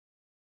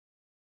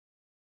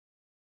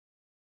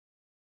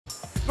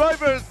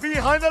Drivers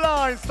behind the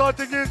line,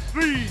 starting in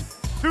 3,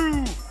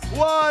 2,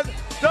 1,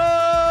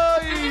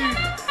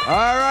 dive!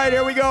 All right,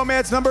 here we go.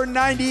 Match number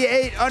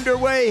 98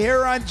 underway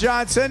here on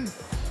Johnson.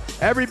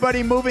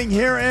 Everybody moving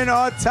here in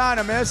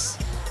autonomous.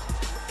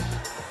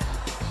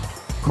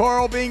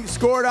 Coral being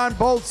scored on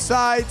both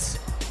sides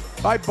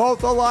by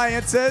both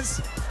alliances.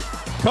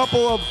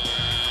 Couple of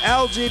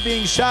algae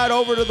being shot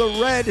over to the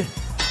red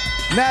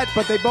net,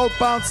 but they both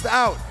bounced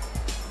out.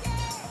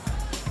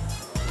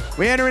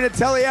 We enter into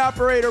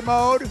teleoperator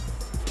mode,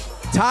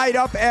 tied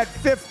up at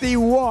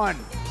 51.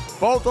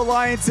 Both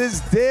alliances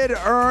did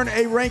earn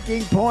a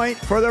ranking point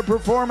for their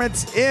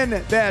performance in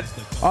that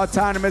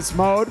autonomous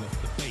mode.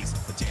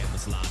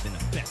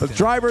 The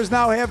drivers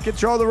now have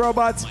control of the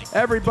robots.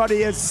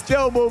 Everybody is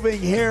still moving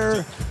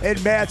here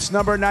in match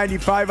number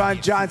 95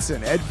 on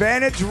Johnson.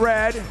 Advantage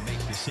red.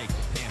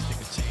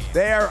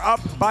 They are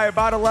up by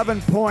about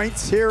 11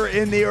 points here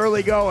in the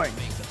early going.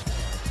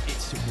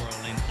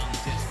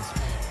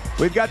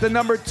 We've got the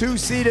number 2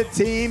 seeded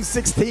team,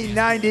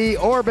 1690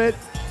 Orbit,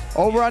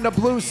 over on the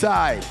blue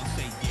side.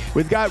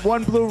 We've got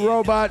one blue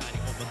robot.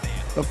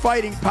 The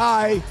Fighting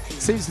Pie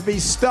seems to be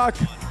stuck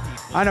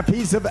on a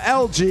piece of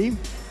algae.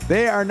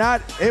 They are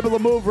not able to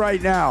move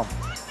right now.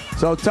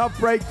 So tough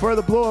break for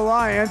the Blue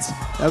Alliance.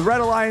 The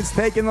Red Alliance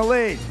taking the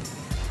lead.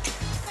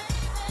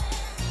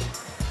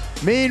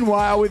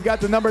 Meanwhile, we've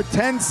got the number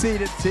 10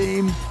 seeded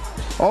team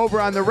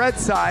over on the red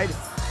side.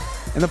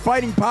 And the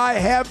Fighting Pie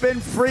have been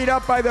freed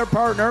up by their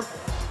partner.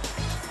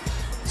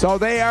 So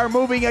they are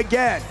moving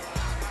again.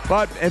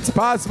 But it's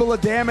possible the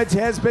damage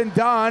has been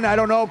done. I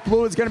don't know if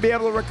Blue is going to be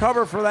able to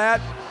recover from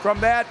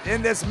that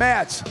in this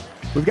match.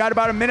 We've got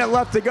about a minute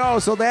left to go,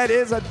 so that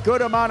is a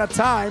good amount of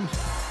time.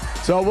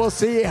 So we'll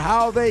see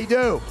how they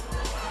do.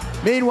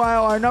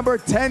 Meanwhile, our number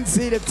 10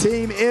 seeded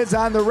team is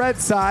on the red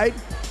side.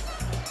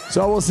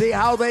 So we'll see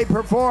how they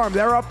perform.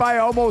 They're up by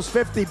almost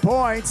 50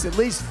 points, at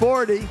least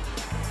 40,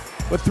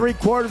 with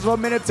 3/4 of a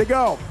minute to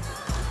go.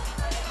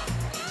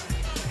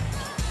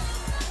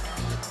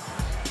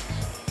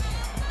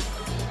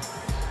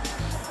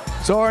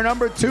 So our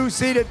number 2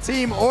 seeded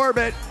team,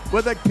 Orbit,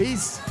 with a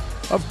piece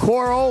of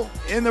coral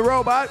in the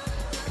robot.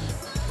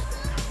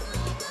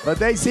 But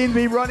they seem to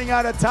be running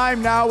out of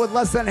time now with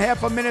less than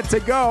half a minute to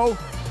go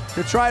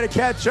to try to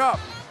catch up.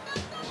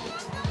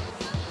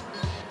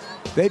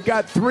 They've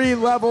got 3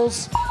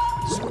 levels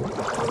for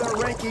their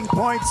ranking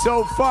points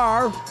so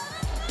far.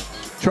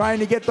 Trying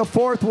to get the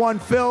 4th one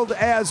filled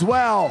as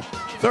well.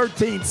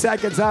 13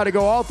 seconds now to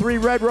go. All 3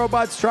 red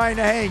robots trying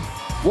to hang.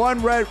 One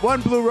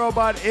blue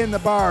robot in the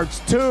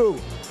bars. 2.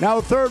 Now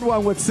the 3rd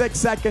one with 6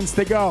 seconds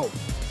to go.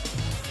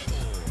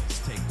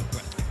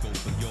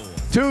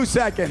 2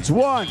 seconds.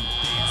 1.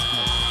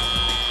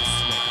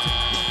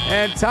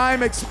 And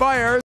time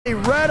expires. The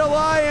Red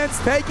Alliance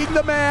taking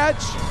the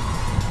match.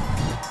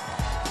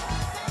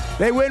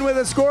 They win with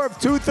a score of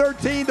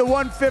 213 to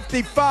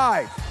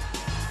 155.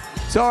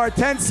 So our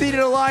 10-seeded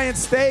alliance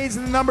stays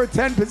in the number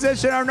 10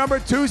 position. Our number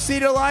 2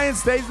 seeded alliance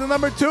stays in the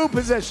number 2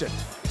 position.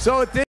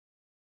 So it did